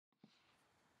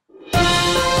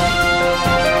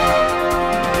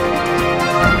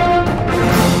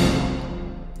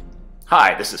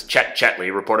Hi, this is Chet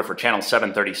Chetley, reporter for Channel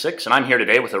 736, and I'm here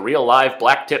today with a real live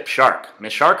black-tip shark.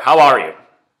 Miss Shark, how are you?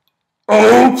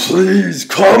 Oh, please,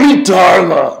 call me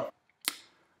Darla.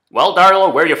 Well,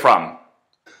 Darla, where are you from?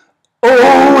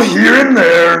 Oh, here and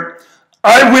there.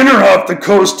 I winter off the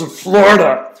coast of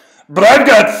Florida, but I've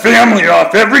got family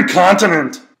off every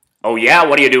continent. Oh yeah?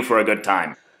 What do you do for a good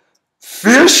time?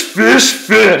 Fish, fish,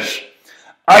 fish.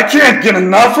 I can't get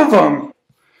enough of them.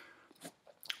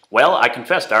 Well, I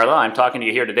confess, Darla, I'm talking to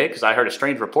you here today because I heard a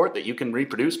strange report that you can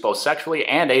reproduce both sexually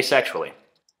and asexually.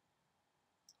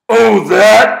 Oh,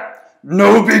 that?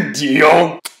 No big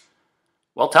deal.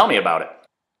 Well, tell me about it.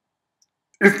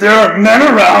 If there are men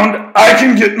around, I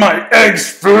can get my eggs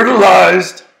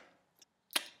fertilized.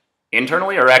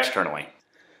 Internally or externally?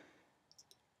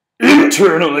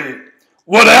 Internally.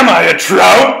 What am I, a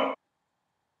trout?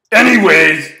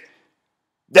 Anyways,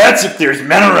 that's if there's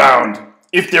men around.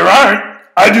 If there aren't,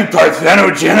 I do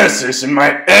Parthenogenesis and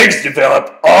my eggs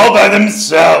develop all by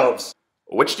themselves.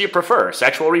 Which do you prefer,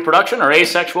 sexual reproduction or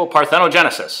asexual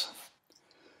parthenogenesis?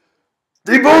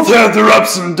 They both have their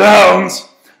ups and downs.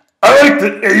 I like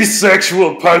the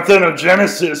asexual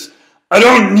parthenogenesis. I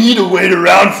don't need to wait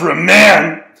around for a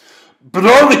man. But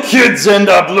all the kids end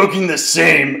up looking the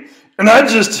same, and I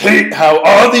just hate how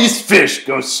all these fish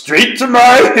go straight to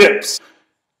my hips.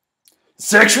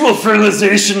 Sexual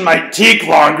fertilization might take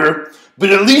longer, but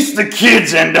at least the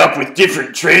kids end up with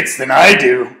different traits than I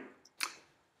do.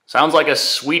 Sounds like a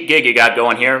sweet gig you got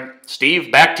going here.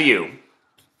 Steve, back to you.